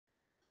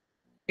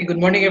Hey, good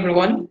morning,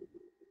 everyone.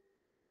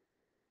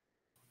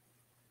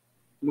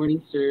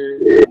 Morning, sir.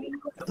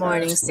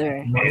 Morning,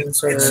 sir. Morning,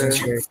 sir.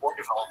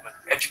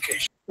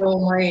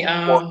 So my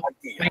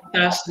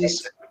task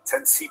this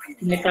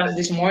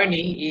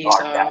morning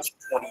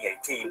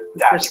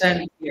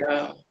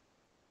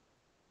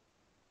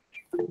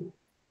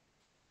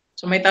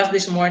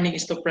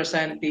is to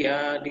present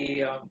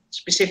the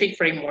specific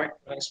framework,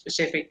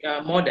 specific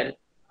model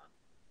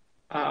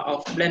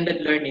of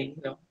blended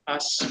learning,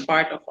 as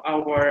part of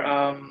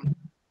our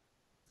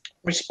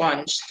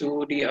response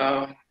to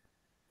the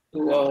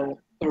to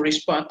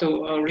respond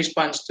to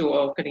response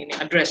to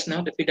address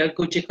now the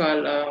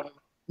pedagogical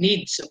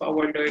needs of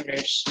our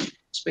learners,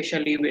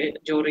 especially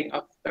during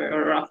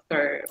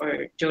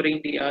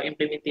the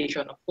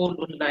implementation of full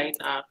online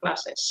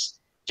classes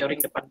during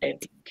the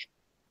pandemic.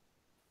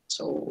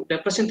 So the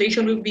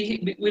presentation will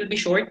be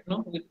short,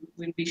 no?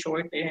 Will be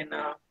short, and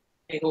I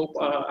hope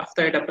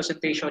after the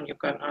presentation you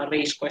can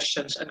raise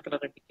questions and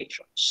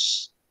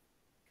clarifications.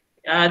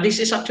 This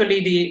is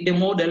actually the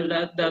model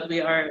that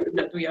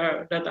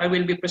I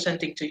will be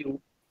presenting to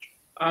you.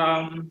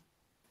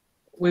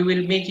 We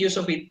will make use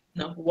of it,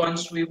 no,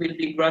 once we will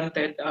be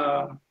granted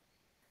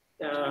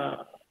the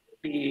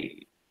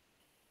we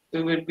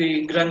will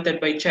be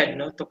granted by CHED,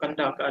 no, to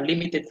conduct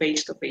limited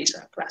face-to-face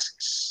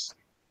classes.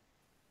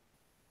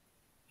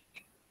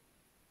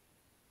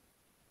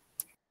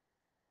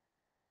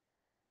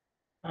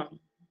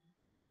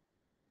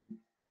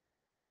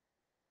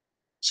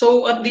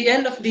 So at the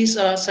end of this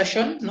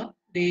session, no,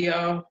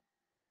 the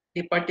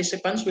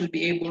participants will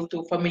be able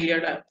to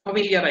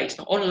familiarize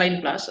the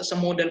online class as a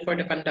model for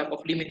the conduct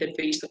of limited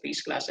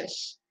face-to-face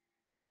classes.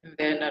 And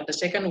then the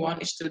second one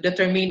is to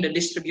determine the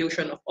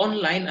distribution of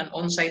online and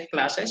on-site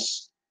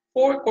classes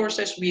for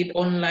courses with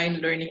online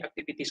learning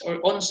activities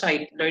or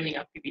on-site learning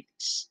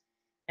activities.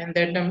 And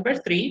then number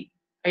three,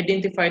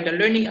 identify the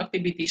learning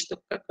activities to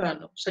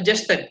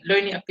suggested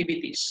learning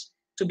activities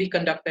to be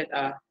conducted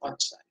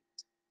on-site.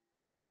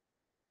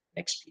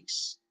 Next,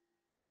 please.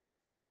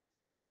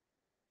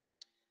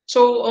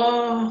 So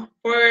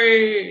for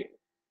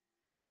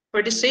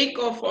the sake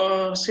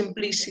of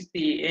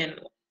simplicity and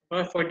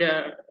for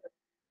the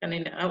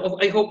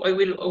I hope I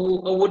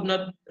would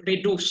not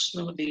reduce,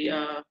 no, the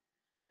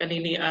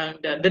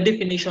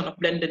definition of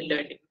blended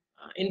learning.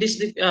 In this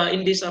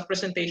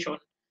presentation,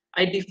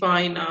 I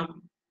define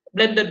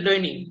blended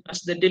learning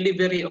as the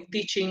delivery of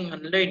teaching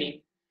and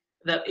learning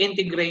that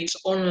integrates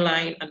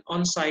online and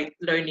on-site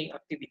learning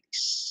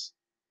activities.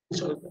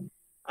 So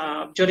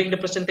during the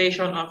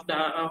presentation of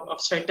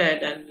Sir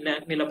Ted and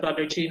Nila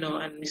Brother Gino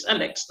and Miss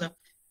Alex, no,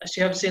 as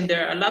you have seen,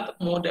 there are a lot of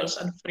models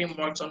and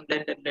frameworks on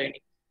blended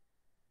learning.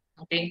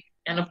 Okay,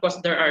 and of course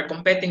there are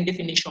competing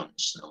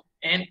definitions, no,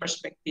 and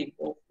perspective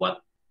of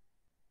what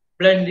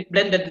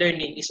blended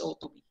learning is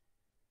ought to be.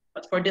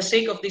 But for the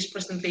sake of this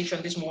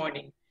presentation this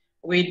morning,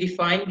 we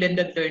define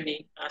blended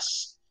learning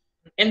as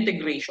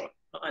integration,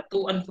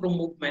 to and fro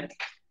movement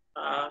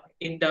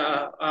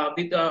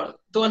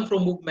to and fro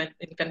movement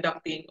in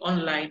conducting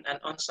online and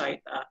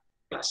on-site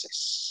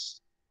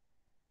classes.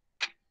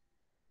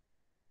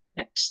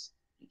 Next,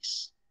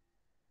 please.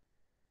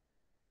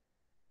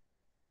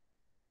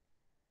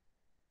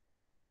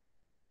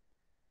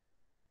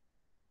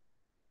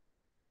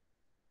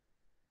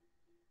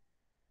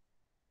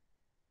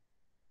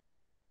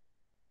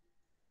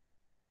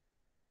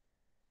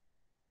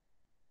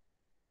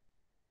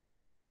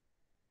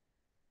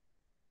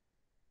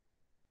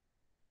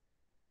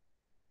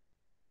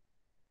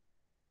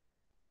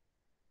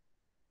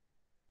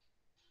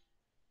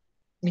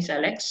 Miss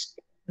Alex,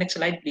 next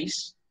slide,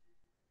 please.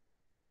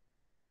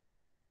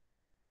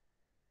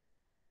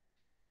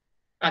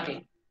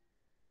 Okay.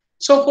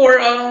 So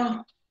for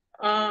as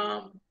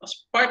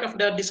part of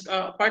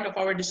part of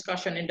our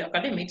discussion in the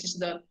academics is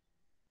that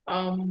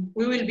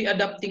we will be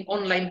adopting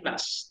online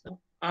class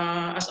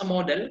as a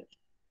model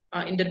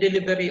in the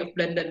delivery of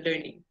blended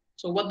learning.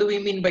 So what do we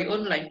mean by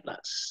online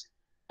class?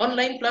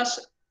 Online class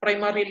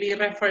primarily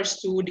refers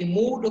to the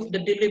mode of the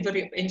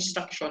delivery of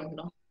instruction,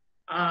 no?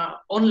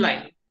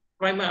 Online.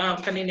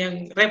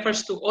 Kaninang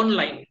refers to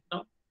online,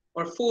 no?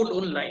 Or full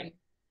online.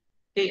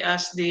 Okay,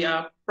 as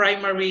the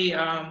primary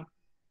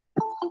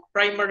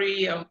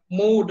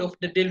mode of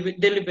the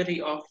delivery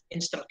of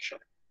instruction.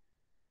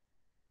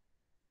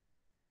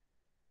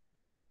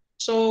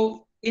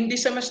 So in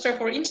this semester,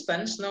 for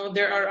instance, now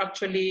we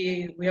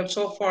have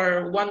so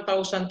far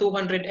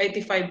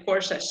 1,285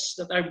 courses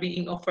that are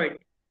being offered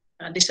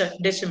this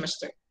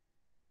semester.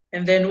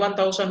 And then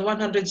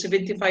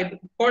 1,175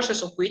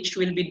 courses of which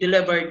will be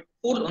delivered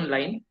full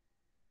online.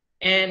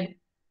 And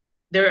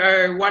there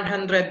are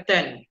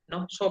 110,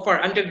 no, so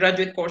far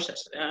undergraduate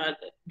courses.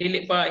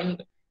 Dili pa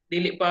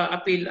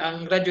appeal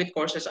ang graduate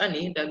courses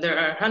ani, that there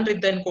are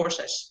 110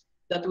 courses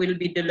that will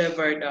be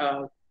delivered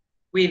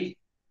with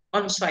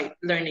on-site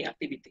learning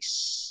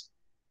activities.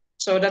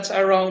 So that's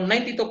around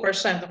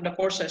 92% of the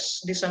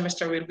courses this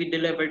semester will be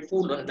delivered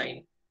full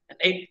online, and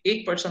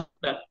 8% of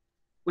that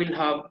will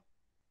have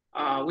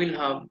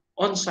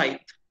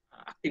on-site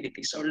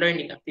activities or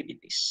learning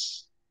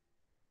activities.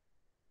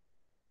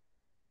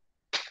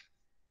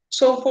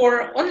 So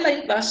for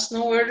online class,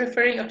 no, we're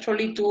referring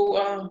actually to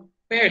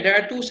where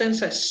there are two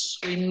senses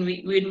when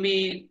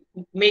we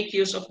make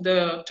use of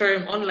the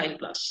term online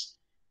class.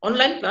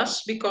 Online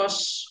class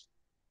because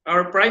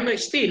our primary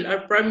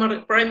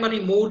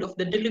mode of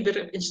the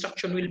delivery of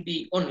instruction will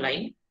be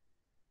online,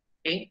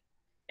 okay,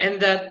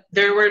 and that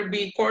there will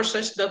be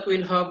courses that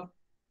will have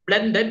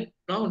blended,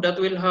 no, that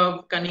will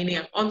have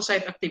kanini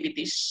on-site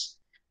activities,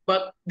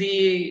 but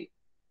the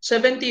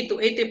 70 to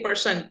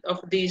 80%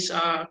 of these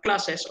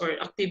classes or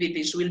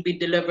activities will be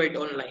delivered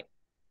online.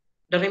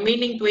 The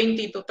remaining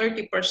 20 to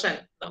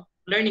 30% of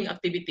learning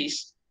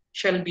activities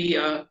shall be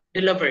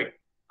delivered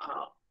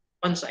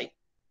on-site.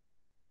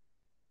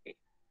 Okay.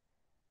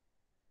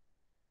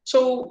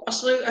 So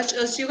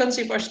as you can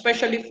see,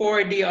 especially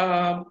for the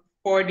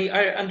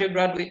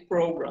undergraduate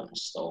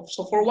programs. So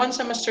for one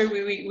semester,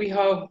 we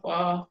have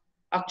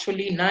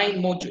actually 9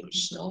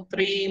 modules, no,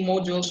 3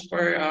 modules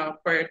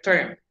per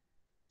term.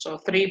 So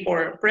 3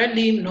 for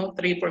prelim, no,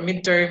 3 for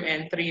midterm,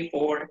 and 3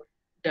 for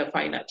the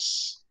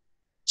finals.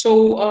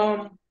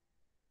 So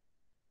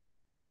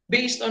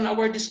based on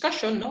our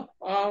discussion, no,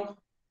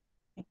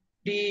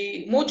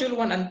 the module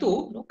 1 and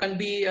 2, no,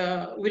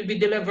 will be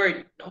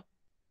delivered, no,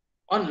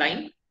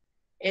 online,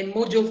 and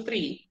module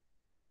 3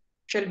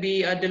 shall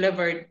be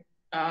delivered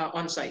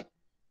on site.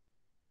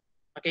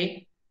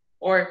 Okay,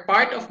 or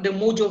part of the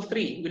module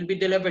 3 will be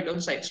delivered on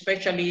site,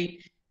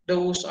 especially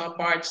those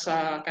parts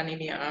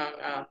kanini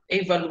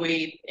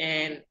evaluate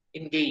and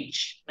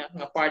engage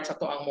na parts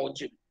ato ang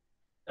module.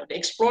 Now, the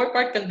explore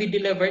part can be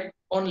delivered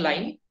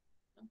online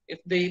if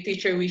the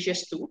teacher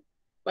wishes to,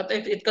 but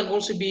it can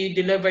also be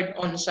delivered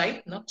on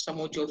site, no, sa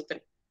module 3.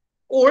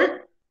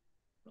 Or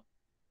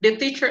the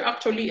teacher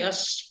actually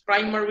as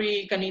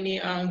primary kanini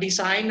ang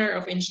designer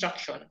of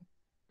instruction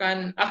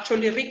can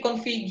actually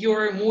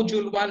reconfigure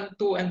module 1,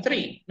 2, and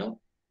 3, no?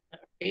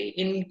 Okay,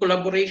 in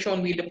collaboration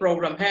with the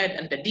program head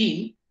and the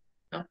dean,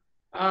 no?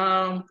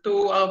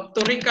 To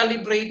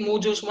recalibrate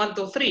modules 1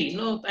 to 3,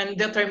 no? And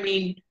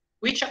determine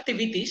which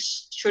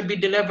activities should be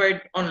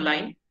delivered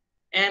online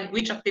and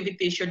which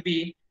activities should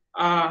be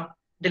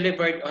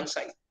delivered on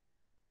site.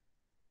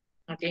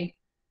 Okay,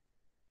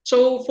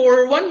 so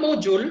for one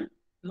module,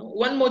 no,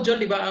 one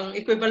module, diba, ang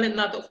equivalent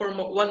nato for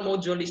one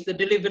module is the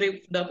delivery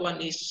of that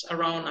one is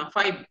around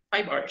 5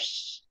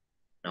 hours.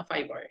 5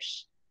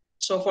 hours.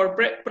 So for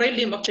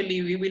prelim,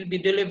 actually, we will be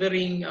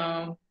delivering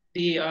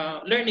the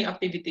learning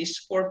activities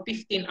for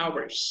 15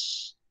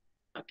 hours.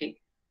 Okay.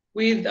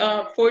 With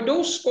for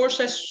those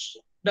courses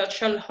that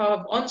shall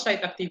have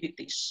on-site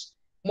activities,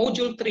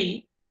 module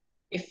 3,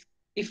 if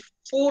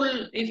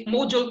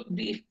module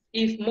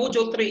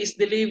 3 is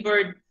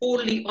delivered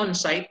fully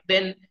on-site,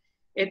 then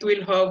it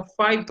will have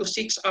 5 to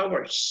 6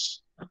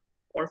 hours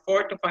or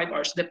 4 to 5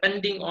 hours,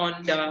 depending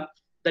on the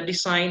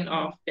design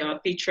of the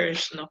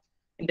teachers, no,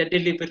 in the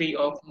delivery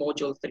of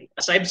module 3.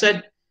 As I've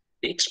said,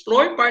 the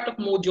explore part of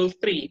module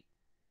 3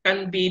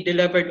 can be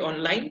delivered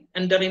online,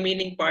 and the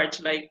remaining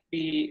parts like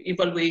the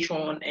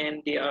evaluation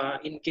and the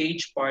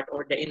engage part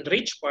or the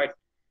enrich part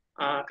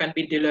can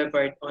be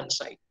delivered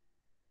on-site.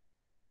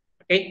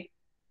 Okay.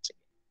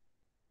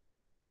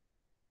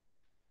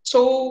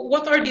 So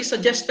what are the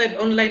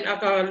suggested online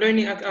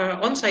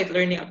on-site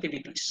learning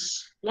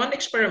activities? One,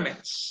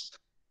 experiments.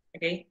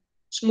 Okay,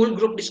 small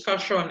group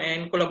discussion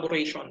and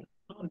collaboration.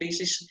 This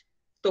is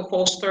to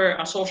foster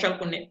a social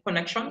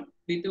connection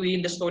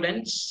between the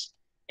students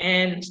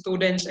and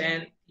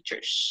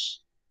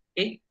teachers.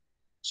 Okay,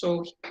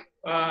 so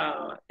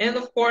and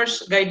of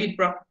course guided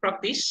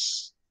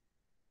practice.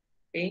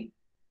 Okay,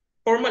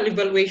 formal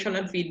evaluation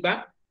and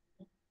feedback,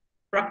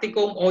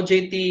 practicum,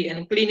 OJT,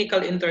 and clinical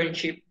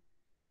internship,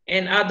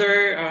 and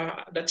other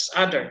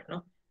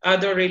no,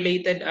 other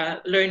related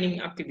learning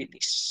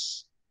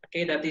activities.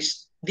 Okay, that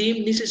is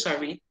deemed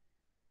necessary,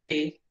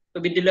 okay,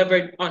 to be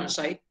delivered on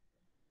site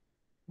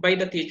by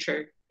the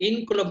teacher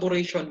in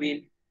collaboration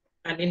with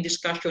and in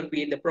discussion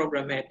with the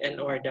program head and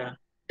or the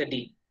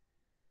dean.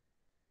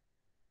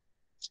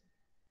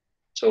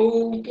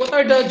 So what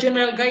are the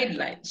general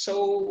guidelines?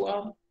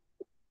 So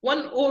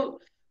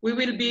we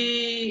will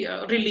be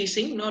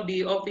releasing, no,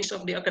 the Office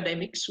of the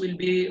Academics will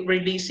be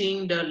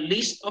releasing the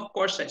list of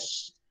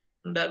courses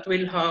that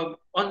will have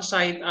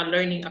on-site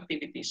learning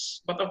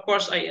activities. But of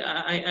course, I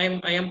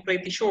am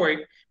pretty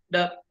sure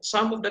that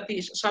some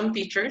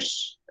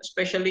teachers,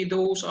 especially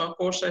those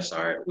courses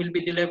will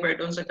be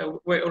delivered on-site,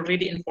 were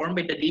already informed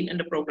by the dean and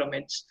the program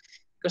heads,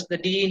 because the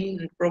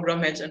dean,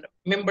 program heads, and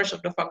members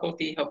of the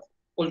faculty have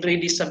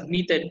already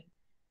submitted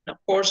the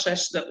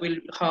courses that will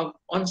have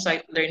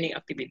on-site learning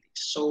activities.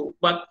 So,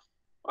 but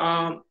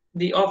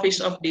the Office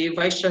of the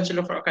Vice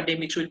Chancellor for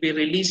Academics will be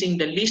releasing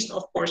the list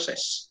of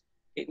courses.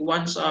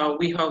 Once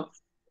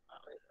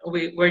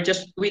we're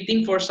just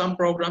waiting for some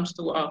programs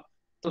to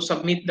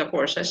submit the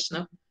courses.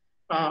 No?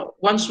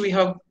 Once we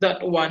have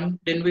that one,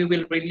 then we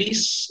will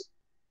release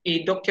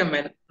a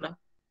document, no,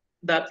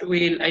 that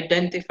will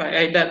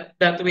identify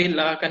that will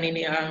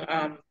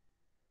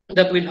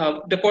that will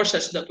have the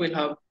courses that will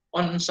have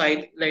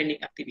on-site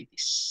learning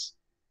activities.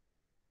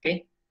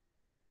 Okay.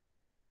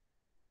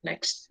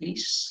 Next,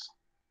 please.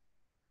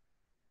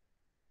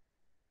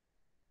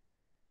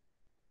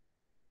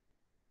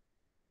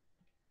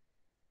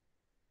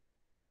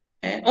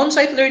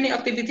 On-site learning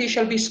activities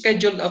shall be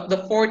scheduled at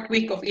the 4th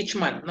week of each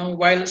month. Now,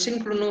 while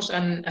synchronous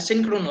and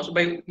asynchronous,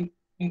 by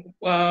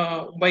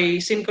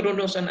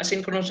synchronous and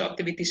asynchronous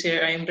activities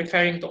here, I am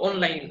referring to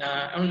online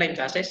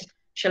classes,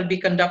 shall be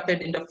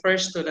conducted in the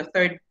 1st to the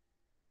 3rd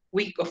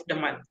week of the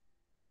month.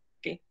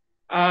 Okay.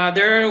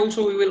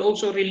 We will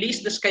also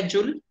release the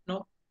schedule.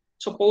 No,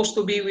 supposed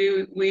to be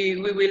we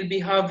will be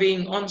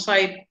having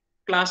on-site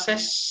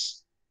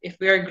classes if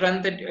we are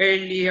granted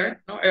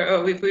earlier. No,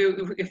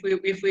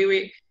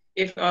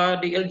 if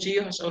the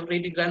LGU has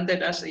already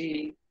granted us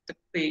a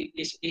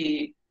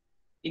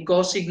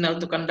go signal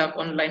to conduct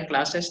online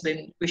classes,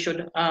 then we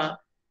should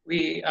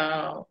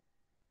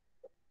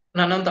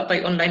nanonta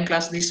tayo online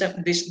class this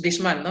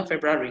month, no,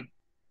 February.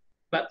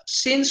 But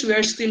since we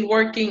are still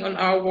working on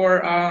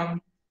our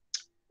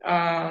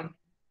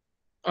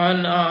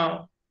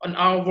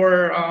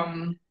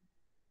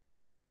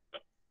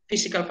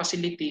physical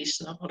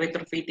facilities, no,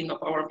 retrofitting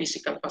of our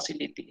physical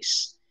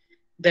facilities,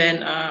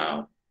 then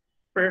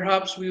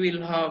perhaps we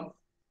will have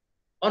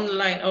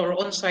online or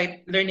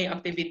on-site learning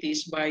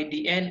activities by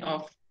the end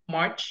of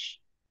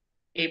March,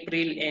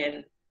 April,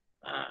 and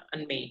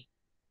May.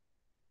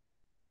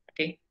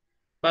 Okay,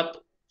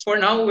 but for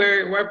now we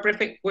are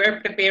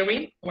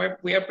preparing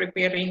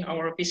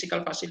our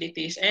physical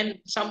facilities, and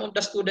some of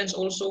the students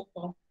also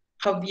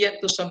have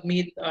yet to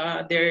submit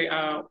their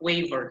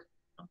waiver.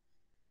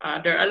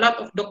 There are a lot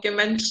of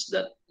documents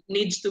that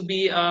needs to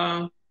be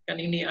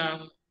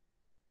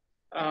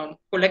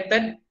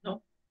collected.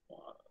 No,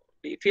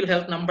 the field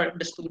health number of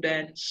the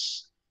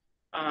students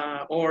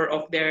or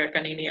of their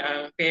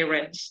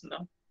parents.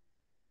 No,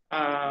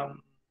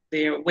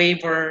 their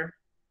waiver.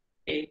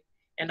 Okay.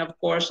 And of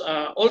course,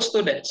 all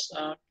students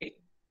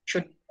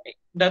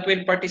that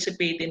will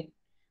participate in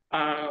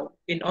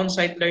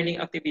on-site learning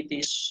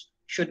activities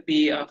should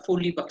be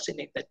fully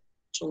vaccinated.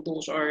 So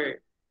those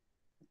are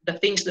the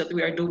things that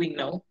we are doing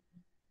now,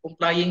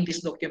 complying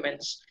these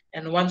documents.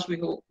 And once we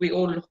have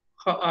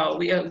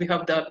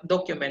the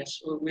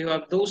documents, we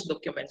have those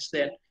documents,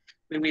 then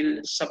we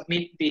will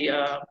submit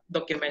the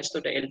documents to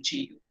the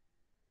LGU.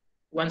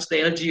 Once the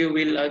LGU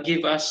will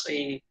give us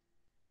a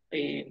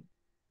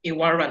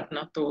warrant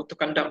to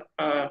conduct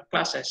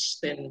classes,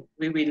 then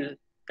we will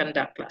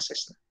conduct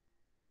classes.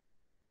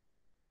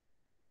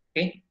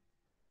 Okay.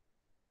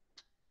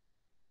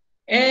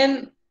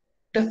 And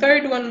the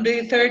third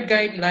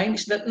guideline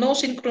is that no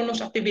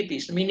synchronous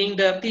activities, meaning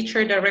the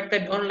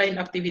teacher-directed online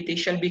activity,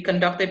 shall be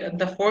conducted at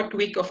the 4th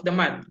week of the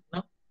month,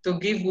 no, to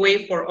give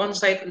way for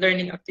on-site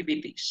learning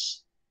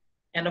activities.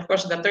 And of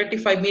course, the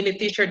 35-minute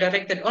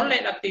teacher-directed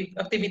online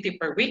activity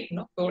per week,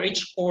 no, for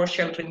each course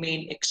shall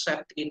remain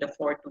except in the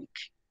 4th week.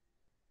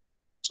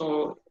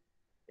 So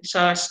it's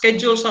a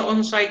schedule sa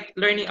on-site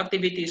learning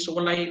activities,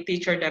 walay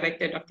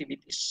teacher-directed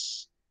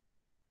activities,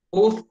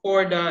 both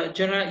for the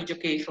general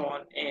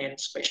education and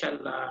special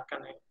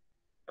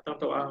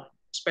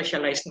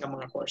specialized nga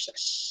mga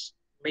courses,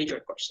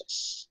 major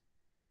courses.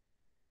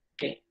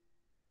 Okay.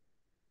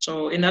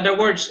 So in other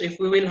words, if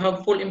we will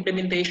have full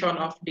implementation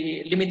of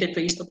the limited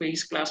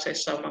face-to-face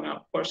classes sa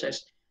mga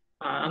courses,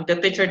 ang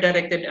the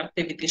teacher-directed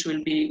activities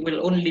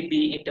will only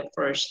be in the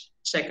 1st,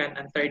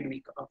 2nd, and 3rd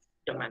week of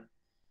the month.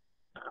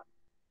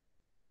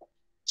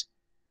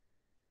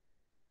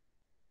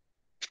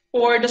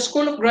 For the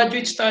School of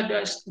Graduate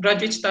Studies,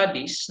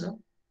 no,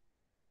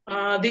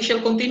 they shall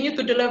continue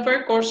to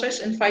deliver courses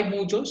in 5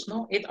 modules,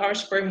 no, 8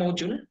 hours per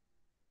module.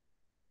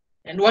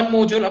 And 1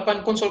 module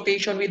upon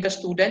consultation with the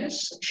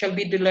students shall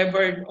be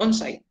delivered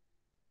on-site.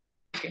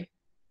 Okay.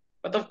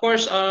 But of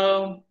course,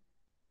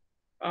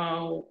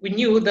 we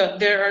knew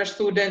that there are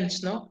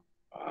students, no,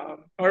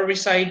 who are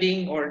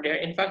residing, or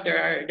in fact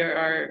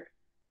there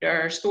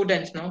are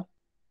students, no,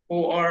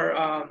 who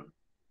are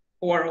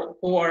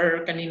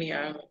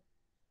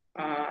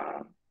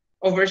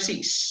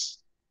overseas.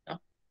 No?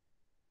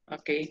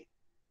 Okay.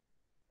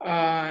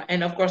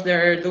 And of course,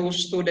 there are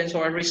those students who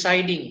are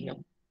residing, no,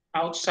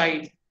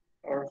 outside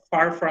or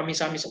far from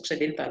Misamis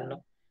Occidental.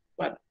 No?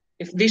 But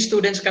if these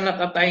students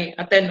cannot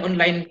attend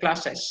online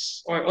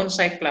classes or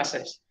on-site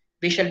classes,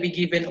 they shall be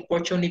given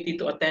opportunity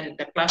to attend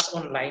the class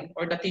online,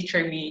 or the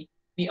teacher may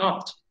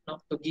opt, no,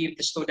 to give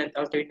the student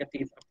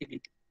alternative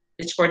activity.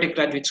 It's for the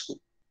graduate school.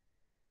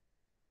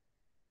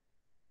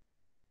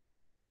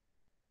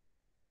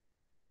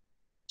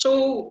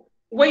 So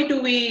why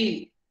do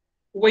we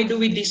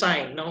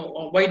design?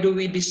 No, why do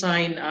we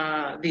design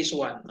this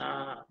one?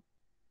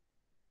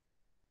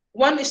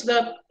 One is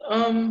that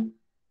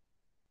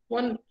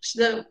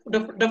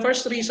the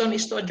first reason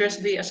is to address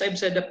the, as I've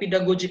said, the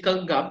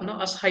pedagogical gap, no,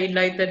 as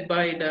highlighted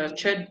by the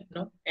CHED,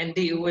 no, and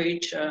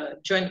DOH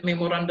joint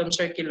memorandum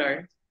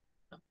circular.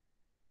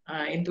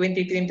 In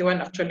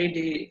 2021,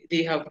 actually,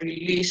 they have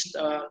released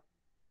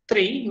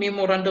 3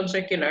 memorandum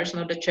circulars.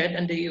 Now the CHED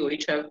and the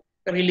DOH have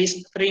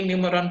released 3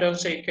 memorandum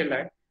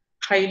circular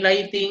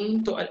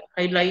highlighting,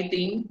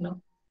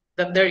 no,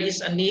 that there is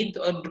a need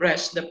to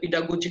address the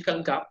pedagogical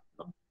gap,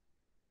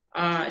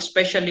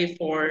 especially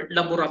for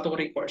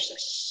laboratory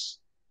courses.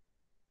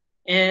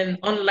 And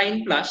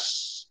online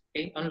plus,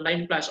 okay,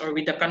 online plus or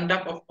with the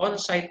conduct of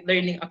on-site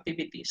learning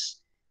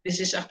activities,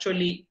 this is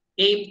actually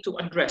aimed to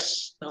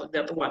address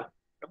that one.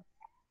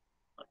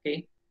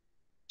 Okay,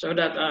 so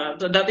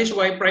that is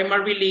why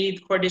primarily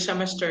for this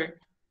semester,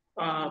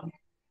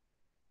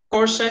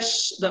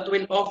 courses that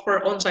will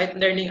offer on-site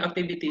learning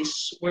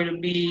activities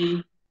will be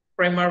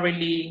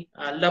primarily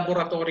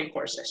laboratory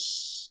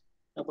courses.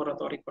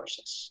 Laboratory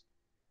courses.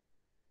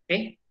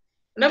 Okay,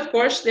 and of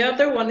course the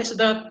other one is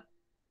that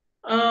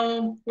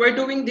we're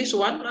doing this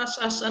one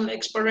as an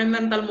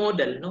experimental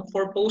model, no,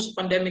 for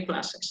post-pandemic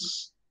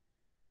classes.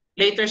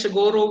 Later,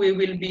 siguro, we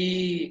will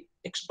be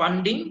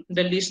expanding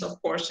the list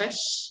of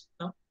courses,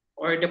 no,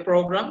 or the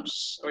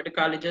programs or the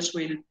colleges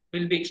will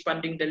be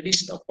expanding the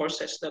list of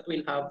courses that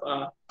will have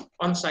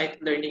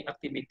on-site learning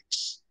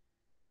activities.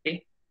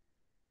 Okay.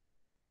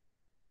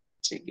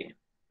 Sige.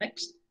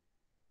 Next.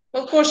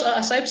 Of course,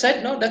 as I've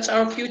said, no, that's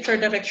our future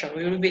direction.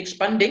 We will be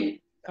expanding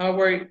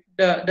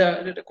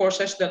the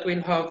courses that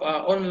will have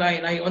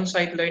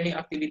on-site learning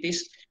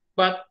activities,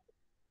 but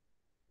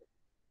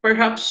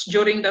perhaps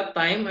during that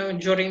time,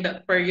 during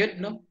that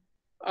period, no,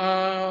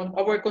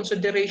 our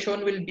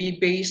consideration will be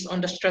based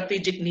on the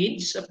strategic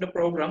needs of the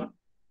program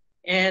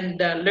and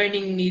the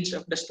learning needs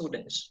of the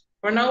students.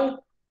 For now,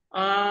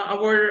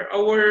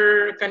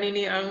 our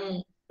kanini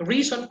ang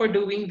reason for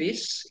doing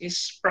this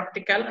is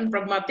practical and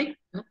pragmatic.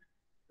 No?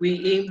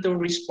 We aim to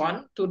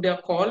respond to the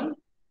call,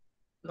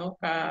 no,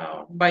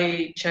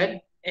 by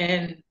HED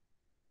and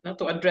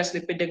to address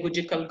the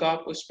pedagogical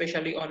gap,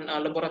 especially on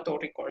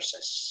laboratory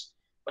courses.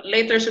 But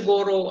later,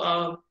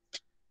 siguro,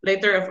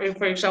 later,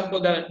 for example,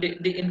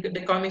 in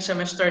the coming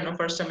semester, no,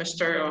 first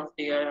semester of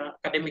the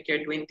academic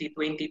year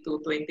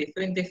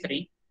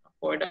 2022-2023,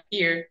 for that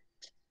year,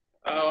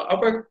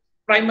 our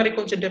primary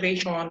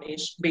consideration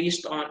is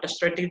based on the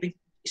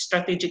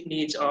strategic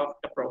needs of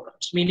the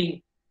programs, meaning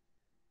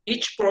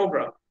each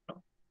program,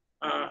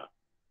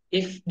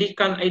 if they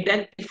can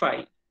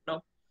identify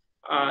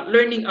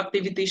learning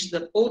activities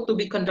that ought to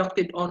be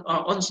conducted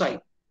on site,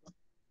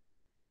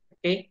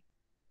 okay,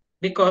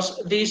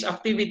 because these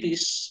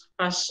activities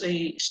has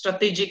a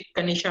strategic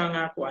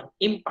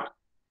impact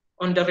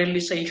on the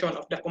realization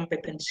of the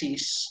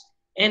competencies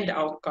and the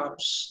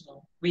outcomes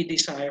we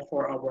desire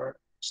for our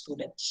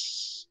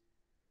students.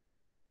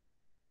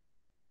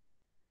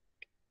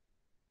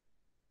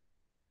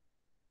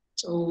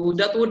 So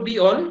that would be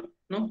all.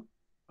 No,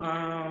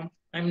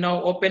 I'm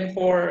now open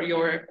for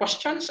your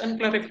questions and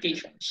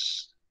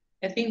clarifications.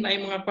 I think may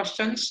mga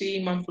questions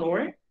si Ma'am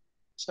Flor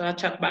sa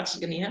chat box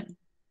ganyan.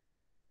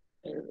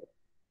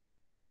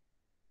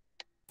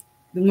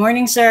 Good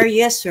morning, sir.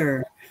 Yes,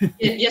 sir.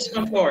 Yes,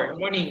 Ma'am Flor.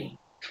 Morning.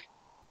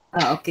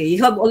 Okay,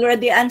 you have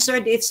already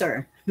answered it,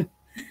 sir.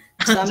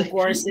 Some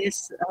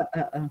courses.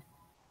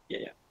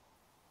 Yeah.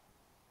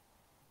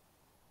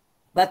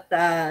 But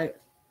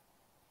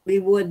we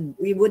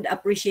would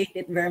appreciate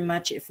it very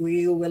much if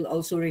you will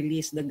also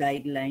release the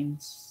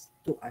guidelines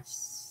to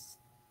us.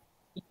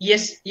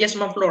 Yes,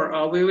 Ma'am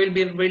Flor. We will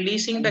be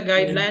releasing the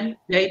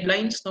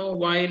guidelines. No,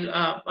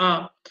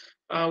 while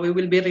we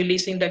will be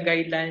releasing the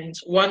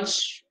guidelines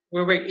once we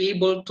were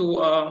able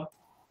to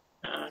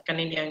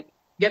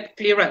get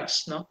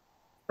clearance, no,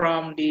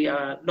 from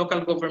the local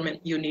government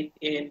unit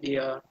in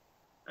the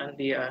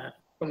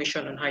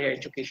Commission on Higher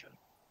Education.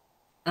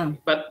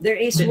 But there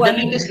is the one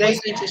latest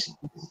guidelines is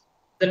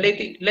the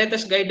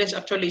latest guidance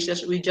actually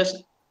says we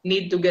just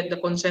need to get the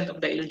consent of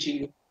the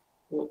LGU.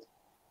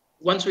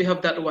 Once we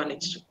have that one,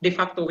 it's de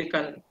facto we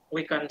can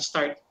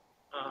start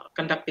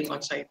conducting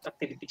on-site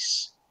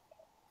activities.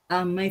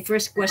 My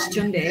first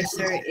question there,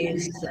 sir,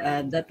 is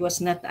that was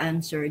not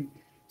answered.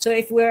 So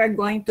if we are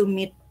going to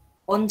meet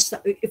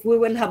if we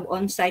will have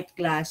on-site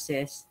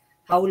classes,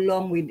 how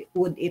long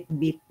would it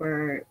be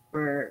per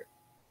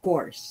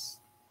course?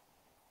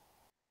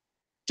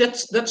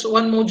 That's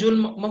one module,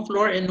 Ma'am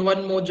Flor, and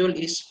one module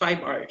is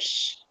 5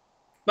 hours.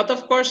 But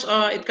of course,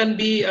 it can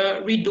be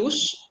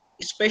reduced,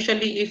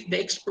 especially if the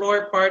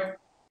explore part,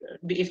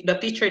 if the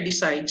teacher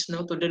decides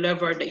to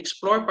deliver the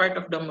explore part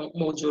of the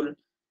module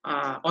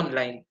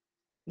online.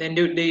 Then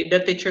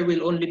the teacher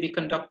will only be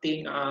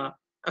conducting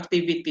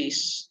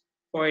activities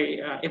for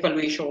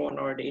evaluation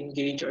or the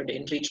engage or the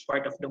enrich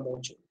part of the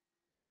module.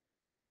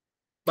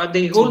 But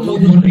the whole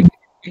module,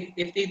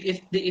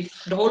 if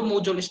the whole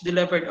module is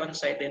delivered on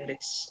site, then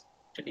that's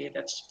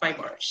 5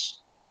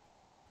 hours.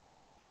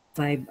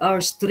 5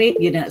 hours straight,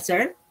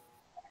 sir?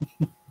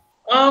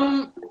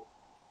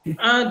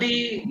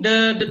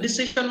 The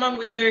decision, ma'am,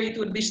 whether it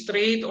would be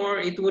straight or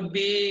it would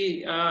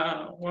be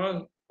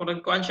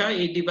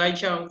divide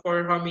siya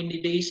for how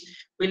many days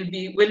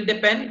will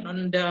depend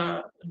on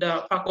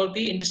the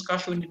faculty in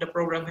discussion with the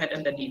program head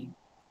and the dean.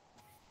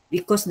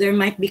 Because there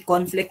might be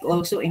conflict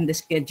also in the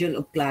schedule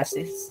of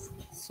classes.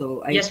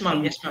 So I yes,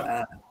 ma'am. Yes,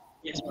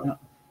 ma'am.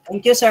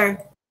 Thank you, sir.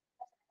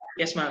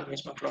 Yes, ma'am.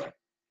 Yes, ma'am. Flora.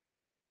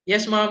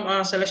 Yes, ma'am.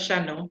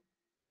 Celestiano.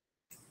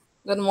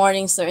 Good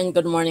morning, sir, and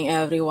good morning,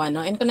 everyone.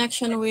 In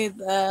connection with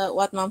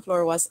what Ma'am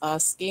Flor was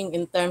asking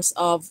in terms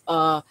of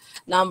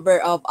number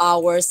of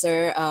hours,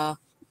 sir,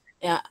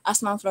 yeah,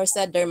 as Ma'am Flor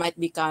said, there might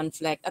be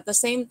conflict. At the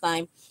same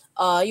time,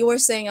 you were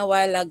saying a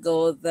while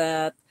ago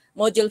that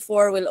Module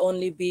 4 will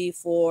only be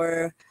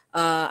for,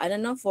 I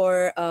don't know,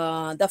 for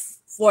the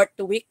fourth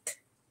week.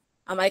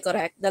 Am I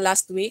correct? The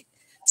last week.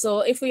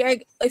 So if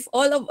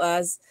all of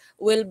us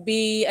will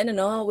be, I don't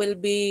know, will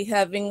be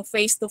having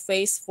face to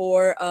face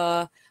for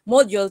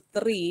module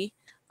 3,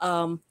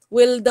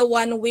 will the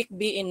 1 week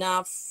be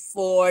enough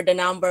for the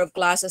number of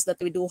classes that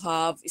we do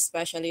have,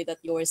 especially that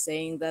you were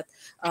saying that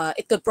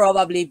it could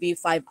probably be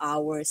 5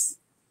 hours?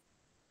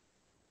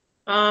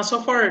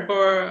 So far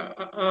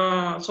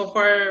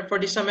for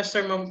this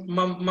semester,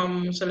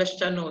 Ma'am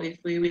Celestiano, if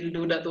we will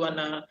do that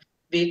one,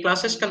 the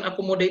classes can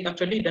accommodate,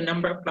 actually the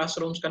number of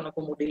classrooms can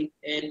accommodate,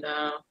 and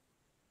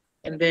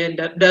then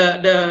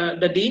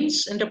the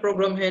deans and the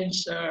program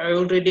heads are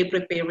already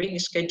preparing a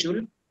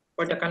schedule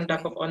for the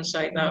conduct of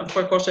on-site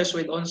for courses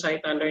with on-site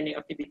learning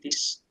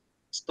activities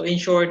to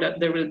ensure that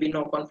there will be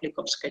no conflict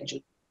of schedule.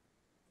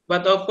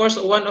 But of course,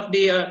 one of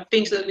the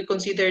things that we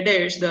consider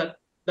there is that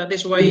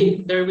is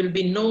why there will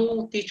be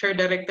no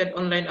teacher-directed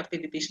online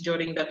activities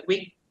during that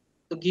week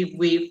to give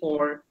way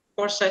for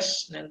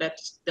courses, and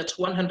that's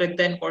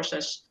 110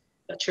 courses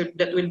that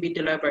will be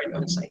delivered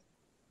on site.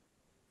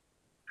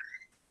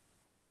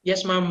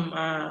 Yes, ma'am.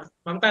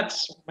 Ma'am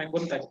Tats, my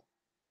buntag.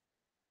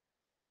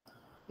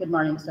 Good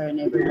morning, sir, and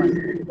everyone.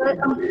 Sir,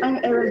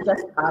 I will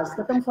just ask,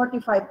 itong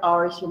 45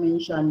 hours you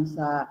mentioned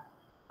sa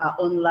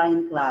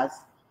online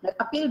class,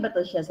 nag-appeal ba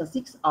to siya sa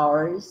 6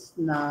 hours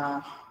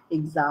na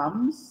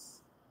exams?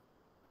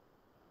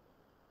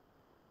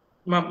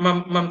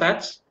 Ma'am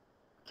Tats?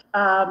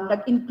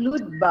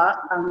 Nag-include ba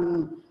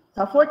ang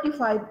sa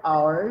 45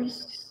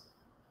 hours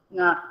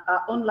nga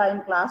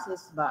online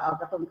classes ba,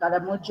 katong kada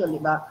module,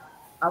 ba?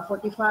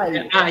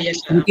 45. Yes.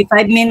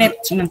 25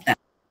 minutes.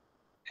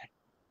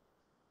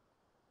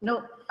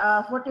 No,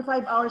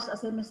 45 hours a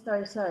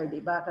semester, sir, di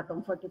ba?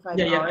 Katong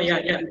 45 hours.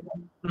 Yeah.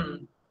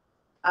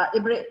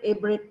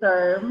 Every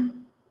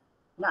term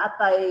na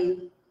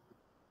atay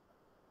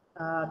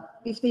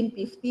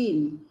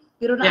 15-15.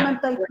 Pero naman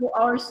tayo 2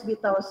 hours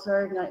bitaw,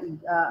 sir, na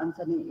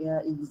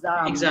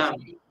exam.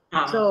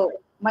 So,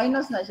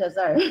 minus na siya,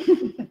 sir.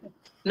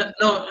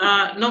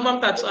 No, Ma'am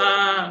Tats.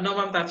 No,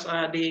 Ma'am Tats.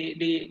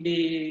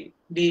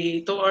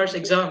 The 2 hours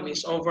exam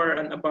is over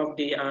and above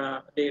the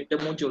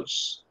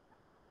modules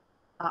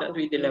that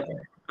we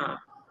deliver.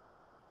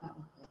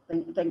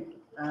 Thank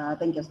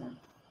you, sir.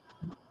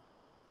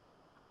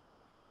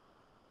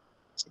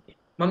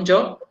 Ma'am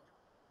Jo?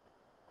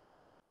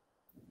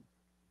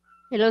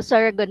 Hello,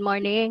 sir. Good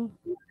morning.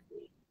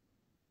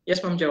 Yes,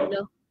 Ma'am Jo.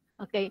 Hello.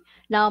 Okay.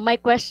 Now, my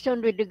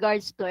question with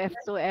regards to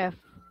F2F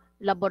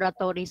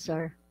laboratory,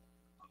 sir.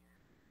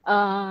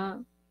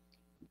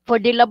 For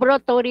the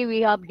laboratory,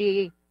 we have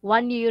the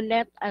 1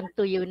 unit and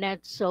 2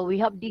 units. So we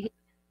have the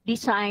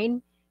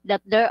design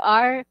that there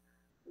are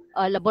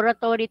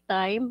laboratory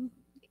time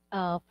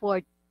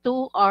for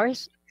 2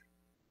 hours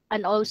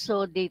and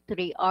also the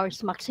 3 hours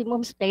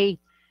maximum stay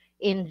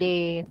in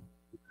the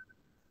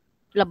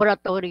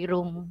laboratory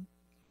room.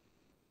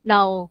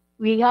 Now,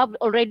 we have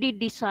already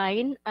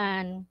designed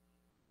and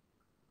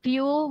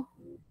few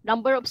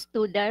number of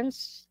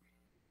students,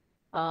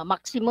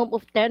 maximum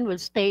of 10 will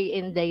stay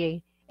in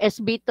the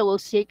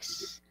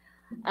SB206,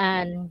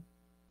 and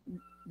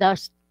the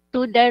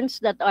students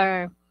that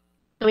are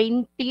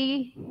 20,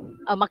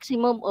 a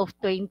maximum of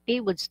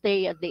 20 would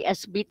stay at the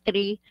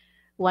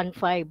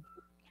SB315.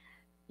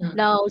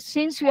 Now,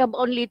 since we have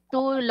only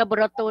 2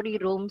 laboratory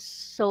rooms,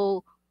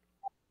 so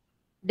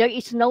there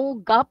is no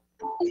gap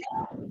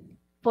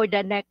for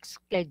the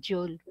next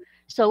schedule.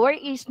 So where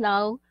is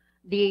now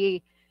the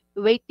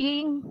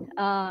waiting,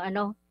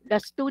 the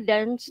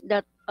students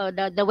that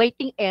the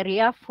waiting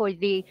area for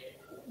the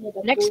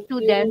next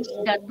students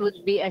that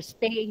would be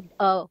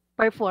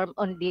perform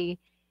on the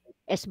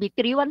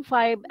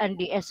SB315 and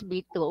the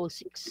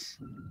SB206.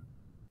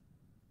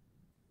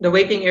 The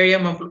waiting area,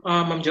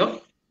 Ma'am Jo?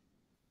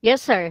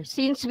 Yes, sir.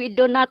 Since we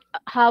do not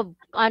have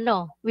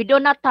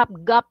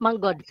gap,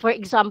 manggod. For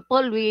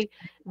example, we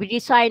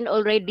design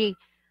already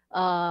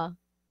 8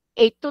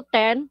 to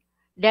 10,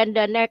 then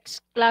the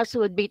next class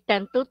would be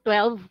 10 to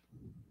 12.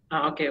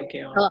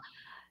 Okay.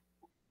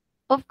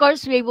 Of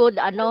course, we would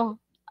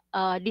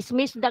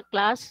dismiss the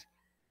class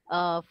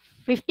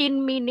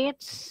 15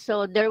 minutes,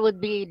 so there would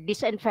be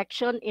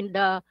disinfection in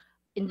the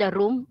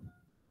room.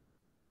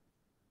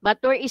 But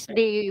where is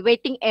the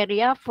waiting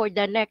area for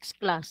the next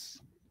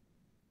class?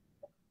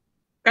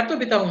 Kato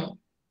bitong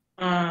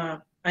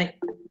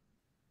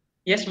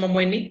yes, Ma'am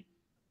Wendy?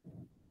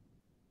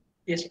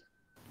 Yes.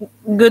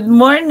 Good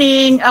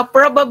morning.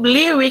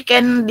 Probably we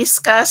can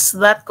discuss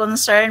that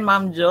concern,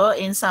 Ma'am Jo,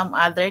 in some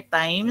other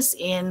times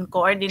in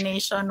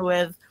coordination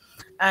with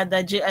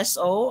the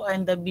GSO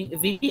and the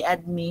VP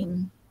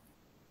admin.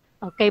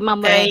 Okay, Ma'am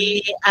Ren.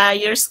 Kay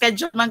your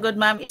schedule man good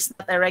ma'am is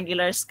not a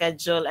regular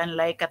schedule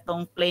unlike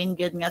atong plain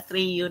good nga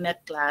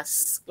 3-unit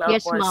class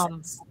Yes,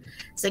 ma'am. courses.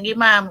 Sige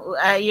ma'am,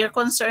 your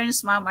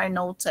concerns ma'am are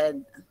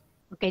noted.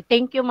 Okay,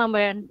 thank you, Ma'am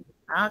Ren.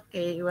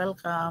 Okay,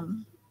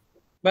 welcome.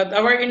 But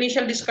our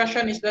initial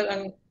discussion is that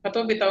ang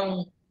kato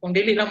bitong kung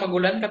dili lang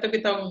magulan kato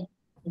bitong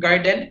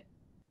garden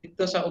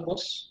dito sa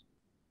Ubos.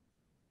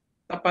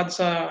 Tapad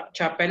sa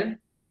chapel.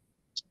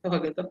 So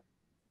dito.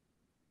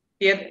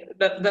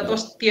 That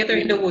was theater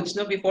in the woods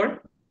no before.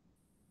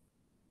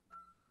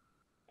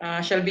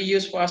 Shall be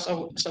used for us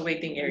as a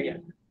waiting area.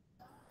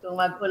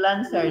 Kung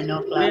mag-ulan, sir,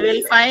 no We class.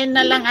 will find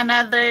na lang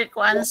another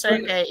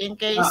answer kay in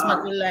case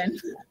magulan.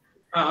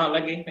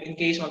 Lagi in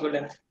case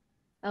magulan.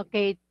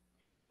 Okay,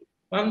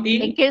 Ma'am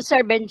Dean? thank you,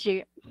 Sir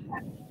Benji.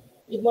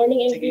 Good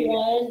morning, Sige.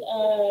 everyone.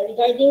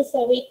 Regarding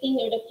sa waiting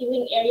or the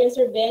queuing areas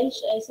or bench,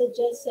 I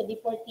suggest sa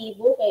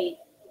Deportivo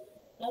kay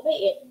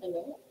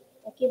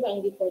okay ba ang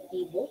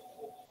Deportivo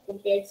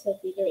compared sa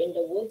theater in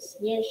the woods?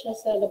 Near siya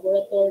sa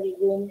laboratory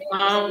room.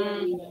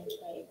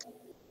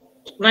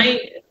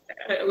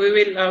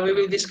 We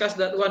will discuss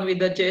that one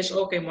with the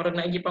GSO kay mura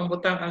na igipang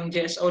butang ang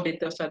GSO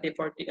dito sa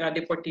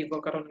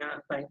Deportivo karon nga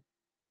time.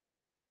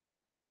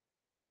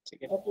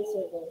 Sige. Okay,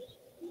 sir.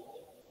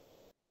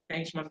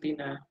 Thanks, Ma'am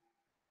Tina.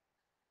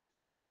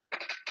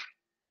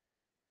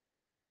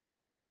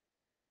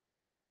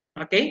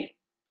 Okay?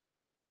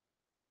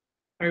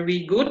 Are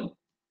we good?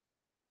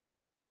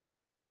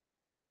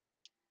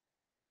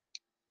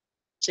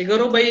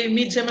 Siguro by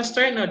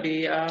mid-semester no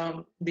the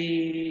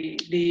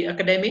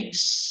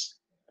academics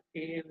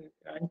in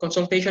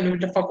consultation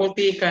with the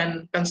faculty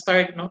can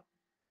start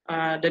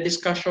the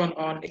discussion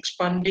on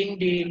expanding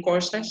the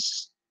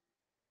courses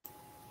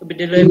to be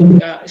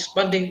delivered,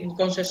 expanding in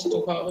courses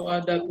to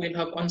how that will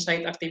have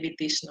on-site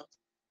activities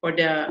for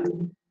the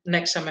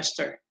next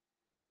semester.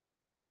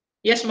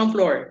 Yes, Ma'am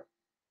Flor.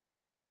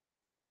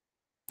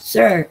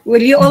 Sir,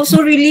 will you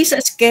also release a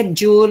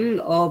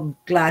schedule of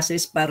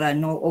classes para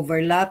no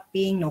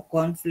overlapping, no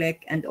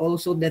conflict, and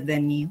also the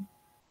venue?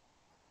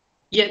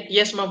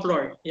 Yes, Ma'am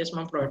Flor. Yes,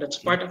 Ma'am Flor. That's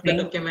part of the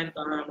document,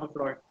 Ma'am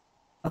Flor.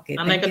 Okay,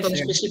 And thank you, sir.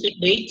 specific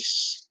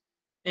dates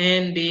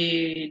and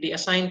the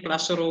assigned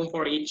classroom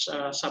for each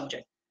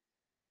subject.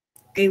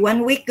 Okay,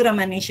 1 week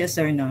raman ni siya,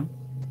 sir, no?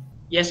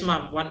 Yes,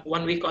 ma'am.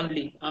 One week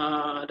only.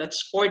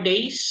 That's 4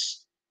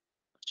 days.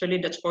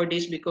 Actually, that's 4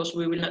 days because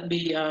we will not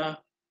be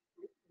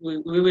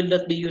we will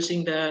not be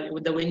using the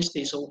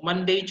Wednesday. So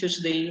Monday,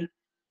 Tuesday,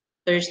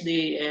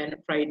 Thursday, and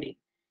Friday.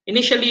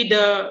 Initially,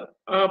 the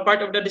part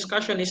of the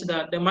discussion is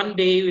that the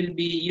Monday will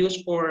be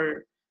used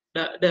for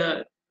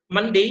the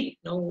Monday.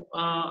 No,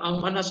 ang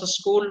mana sa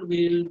school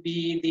will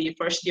be the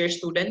first year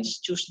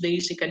students.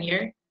 Tuesday, second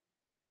year.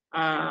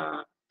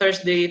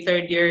 Thursday,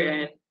 third year,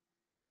 and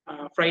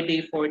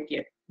Friday, fourth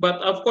year.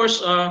 But of course,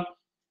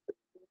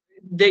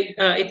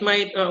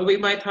 we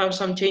might have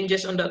some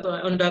changes on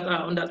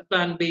that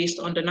plan based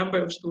on the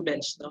number of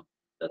students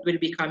that will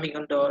be coming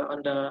on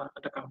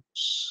the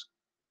campus.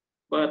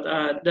 But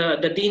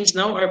the deans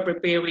now are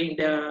preparing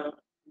the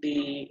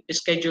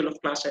schedule of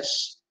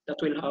classes that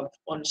will have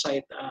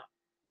on-site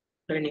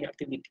learning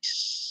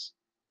activities.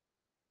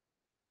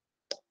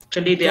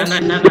 Actually,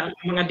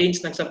 mga deans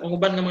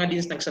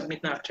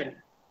nagsubmit na actually.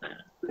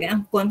 Kaya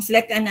ang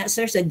conflict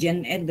sir sa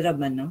Gen Ed ra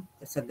ba no?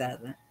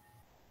 Kasagara.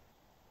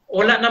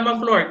 Wala naman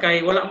floor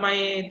kay wala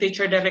may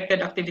teacher directed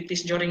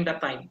activities during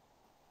that time.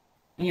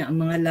 Yeah, ang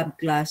mga lab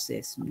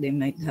classes, they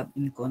might have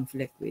in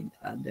conflict with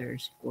other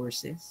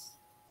courses.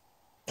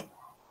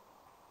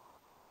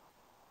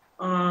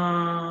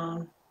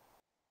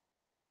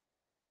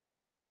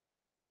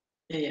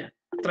 Yeah.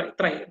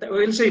 Try.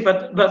 We'll see.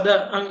 But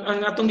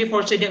ang atong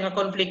gi-foresee nga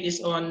conflict is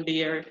on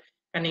their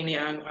kanini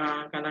ang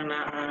kanang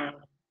na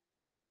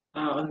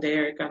on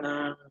their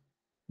kanang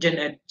Gen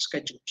Ed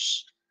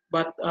schedules.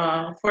 But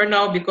for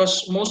now,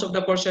 because most of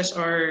the courses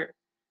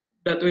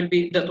that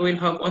will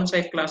have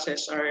on-site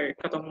classes are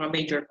katong mga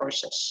major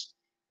courses,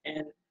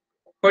 and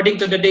according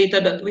to the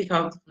data that we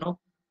have,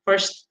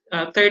 first,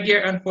 third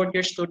year and fourth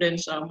year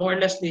students, more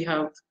or less they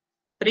have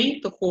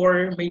 3 to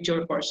 4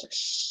 major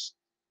courses.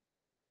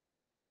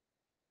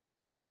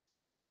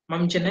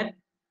 Ma'am Jeanette?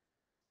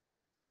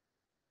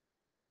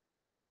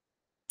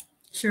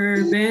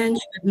 Sir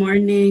Benj, good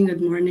morning. Good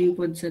morning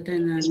po sa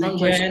tanan. Yes,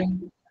 Ma'am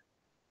Jen.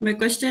 My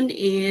question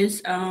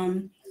is,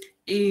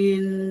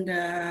 in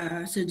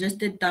the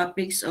suggested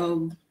topics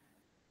of,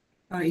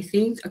 I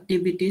think,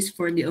 activities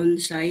for the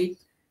on-site,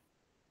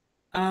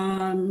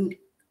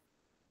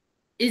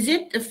 is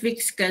it a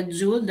fixed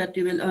schedule that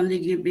you will only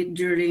give it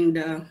during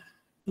the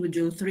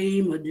Module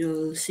 3,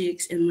 Module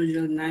 6, and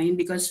Module 9?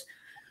 Because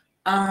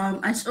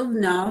as of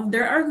now,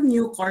 there are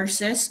new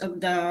courses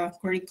of the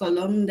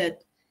curriculum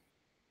that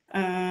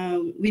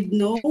with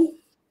no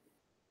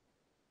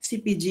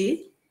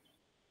CPG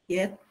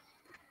yet.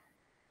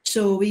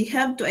 So we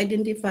have to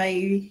identify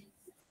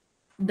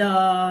the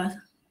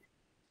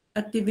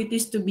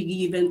activities to be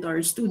given to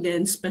our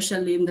students,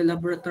 especially in the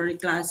laboratory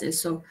classes.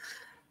 So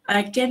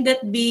Can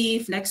that be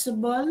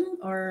flexible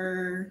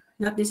or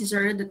not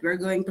necessary that we're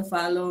going to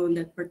follow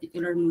that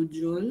particular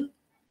module?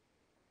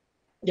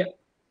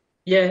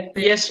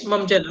 Yes,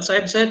 Ma'am Jen. As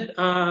I've said,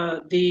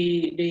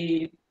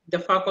 the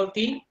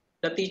faculty,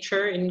 the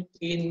teacher,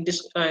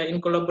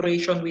 in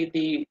collaboration with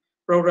the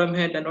program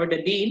head and or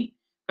the dean,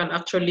 can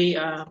actually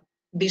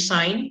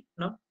design,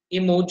 no, a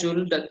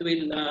module that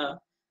will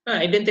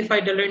identify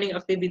the learning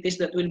activities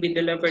that will be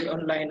delivered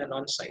online and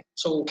on site.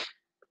 So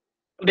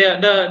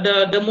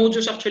the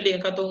modules actually,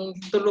 ang katong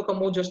tulo ka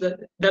modules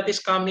that is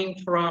coming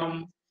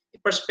from a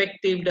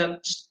perspective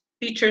that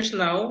teachers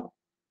now,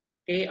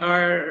 okay,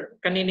 are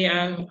kanini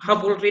ang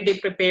have already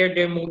prepared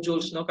their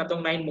modules, no,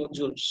 katong 9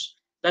 modules.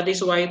 That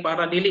is why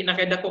para dili na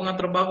kay dako nga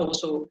trabaho,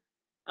 so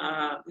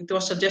it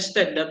was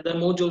suggested that the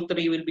module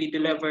 3 will be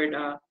delivered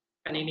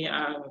kanini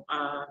ang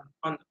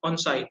on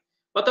site.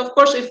 But of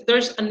course, if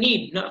there's a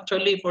need, no,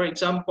 actually, for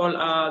example,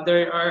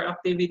 there are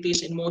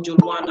activities in module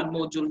 1 and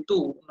module 2,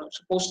 no,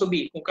 supposed to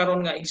be kung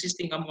karon nga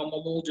existing ang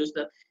mga modules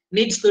that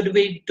needs to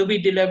be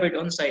delivered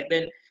on site,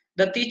 then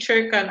the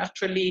teacher can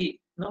actually,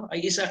 no,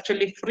 is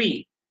actually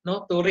free,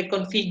 no, to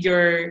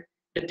reconfigure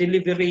the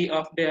delivery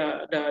of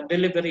the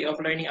delivery of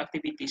learning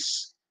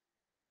activities.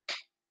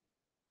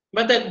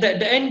 But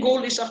the end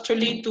goal is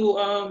actually to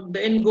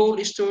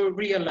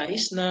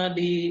realize na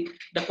the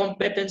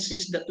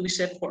competencies that we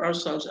set for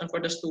ourselves and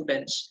for the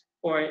students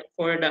for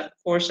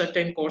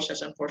certain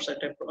courses and for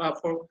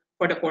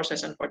the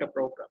courses and for the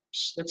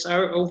programs. That's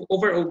our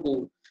overall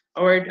goal.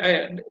 Our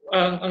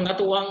ang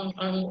atong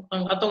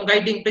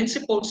guiding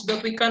principles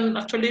that we can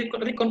actually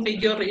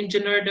reconfigure,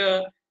 engineer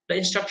the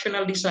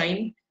instructional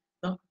design,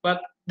 no?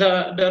 But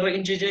the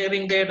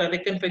re-engineering there, the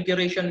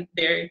reconfiguration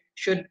there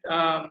should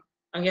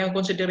ang iyang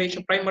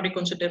consideration, primary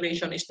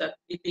consideration is that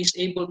it is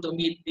able to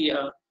meet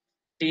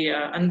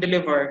and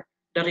deliver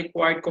the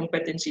required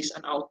competencies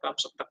and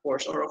outcomes of the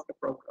course or of the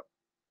program.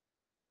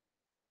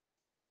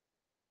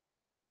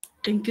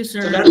 Thank you,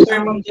 sir. So the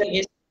answer, Ma'am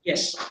Jen, is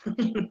yes.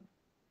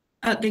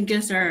 Thank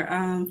you, sir,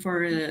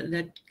 for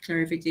that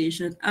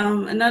clarification.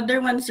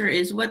 Another one, sir,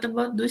 is what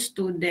about the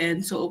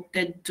students who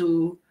opted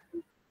to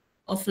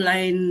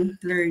offline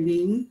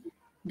learning,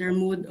 their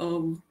mode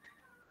of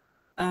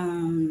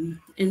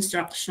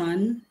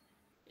instruction,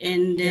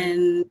 and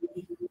then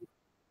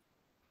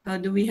how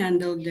do we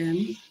handle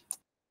them?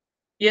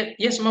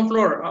 Yes, Ma'am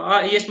Flor.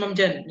 Yes, Ma'am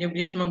Jen.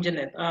 Yes, Ma'am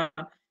Janet.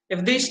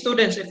 If these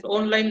students, if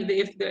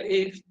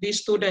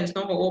these students,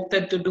 no, who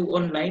opted to do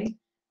online,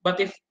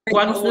 but if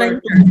one or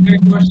two of their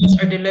courses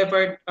are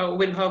delivered,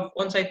 will have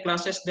on-site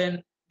classes,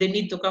 then they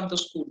need to come to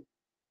school.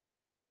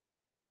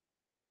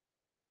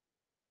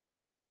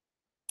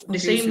 The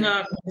same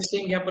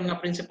yapon nga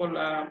principle,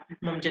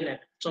 Ma'am Janet.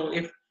 So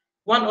if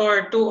one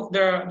or two of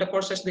the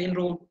courses they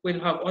enroll will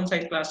have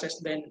on-site classes,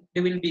 then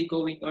they will be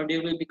going or they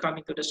will be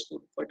coming to the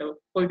school for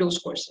those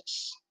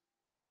courses.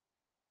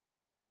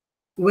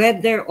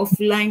 Whether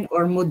offline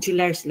or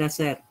modular,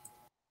 sir.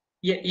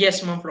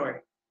 Yes, Ma'am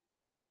Flor.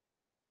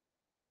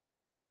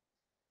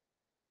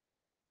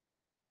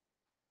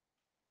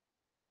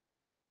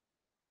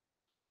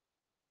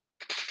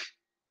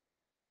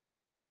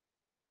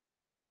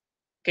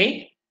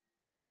 Okay?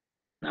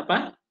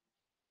 Napa?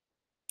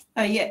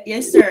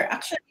 Yes, sir.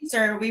 Actually,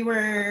 sir, we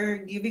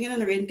were giving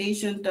an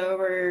orientation to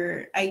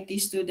our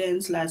IT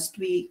students last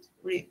week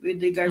with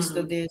regards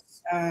to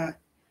this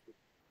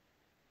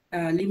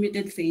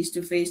limited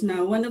face-to-face.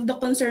 Now, one of the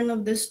concern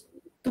of the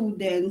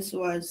students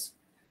was,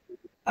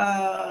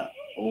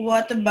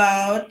 what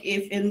about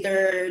if in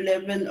their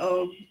level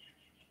of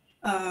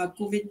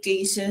COVID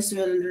cases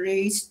will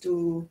raise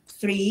to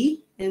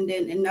 3, and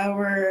then in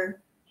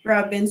our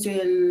province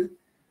will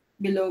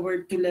be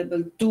lowered to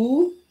level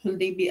 2? Will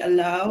they be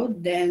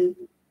allowed? Then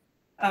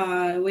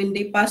when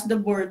they pass the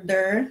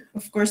border,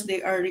 of course,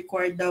 they are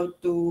required now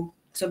to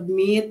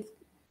submit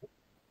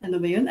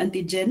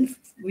antigen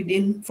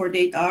within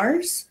 48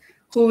 hours.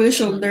 Who will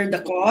shoulder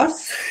the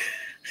cost?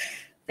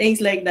 Things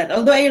like that.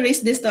 Although I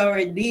raised this to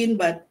our dean,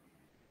 but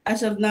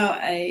as of now,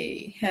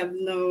 I have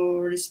no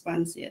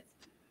response yet.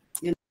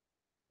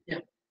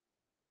 Yeah.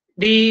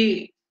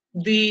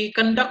 The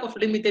conduct of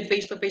limited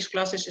face-to-face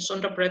classes is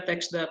on the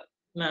pretext that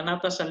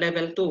nata sa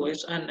level 2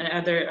 is, and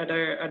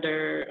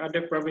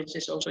other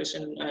provinces also is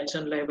in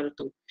level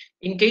 2.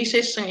 In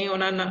cases ng iyong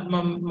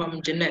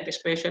Ma'am Jeanette,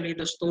 especially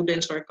the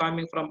students who are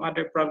coming from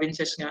other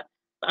provinces nga,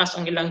 taas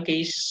ang ilang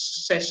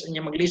cases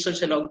niya, maglisod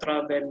sila og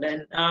travel,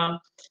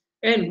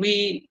 and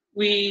we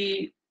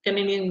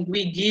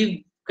give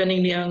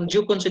kanini ang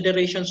due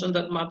considerations on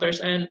that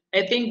matters, and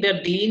I think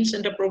the deans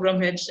and the program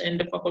heads and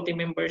the faculty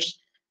members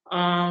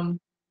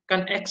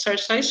can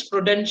exercise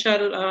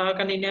prudential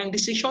kanini ang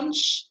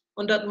decisions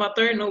on that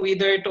matter, no,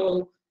 whether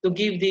to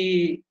give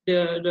the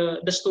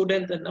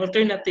student an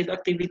alternative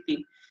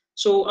activity.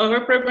 So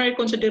our primary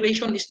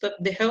consideration is that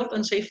the health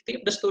and safety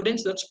of the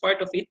students, that's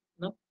part of it,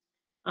 no.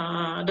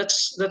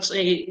 That's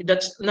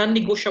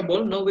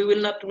non-negotiable. No, we will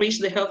not raise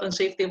the health and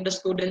safety of the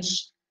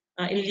students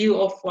in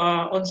lieu of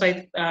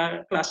on-site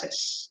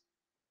classes.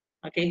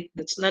 Okay,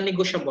 that's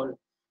non-negotiable.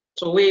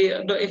 So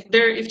if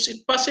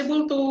it's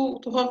possible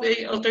to have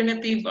a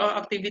alternative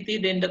activity,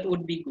 then that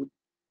would be good.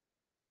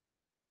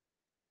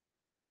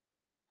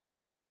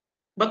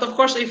 But of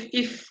course,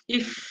 if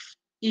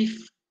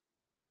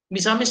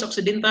Misamis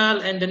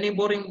Occidental and the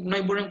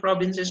neighboring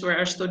provinces where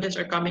our students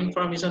are coming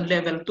from is on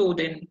level 2,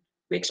 then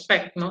we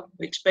expect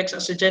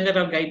as a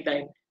general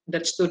guideline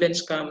that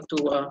students come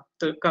to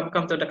the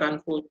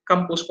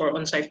campus for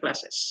on-site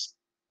classes.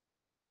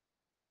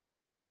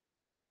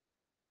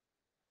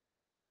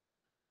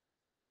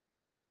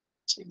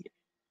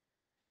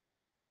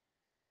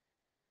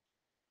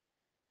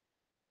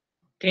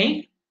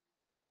 Okay.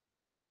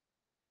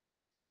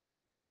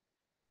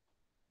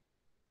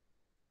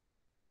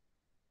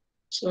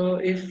 So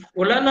if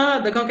wala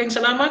na, daghang kayong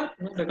salamat.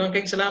 Daghang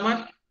kayong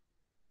salamat.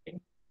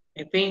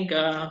 I think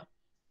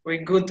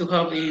we're good to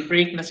have a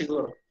break na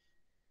siguro.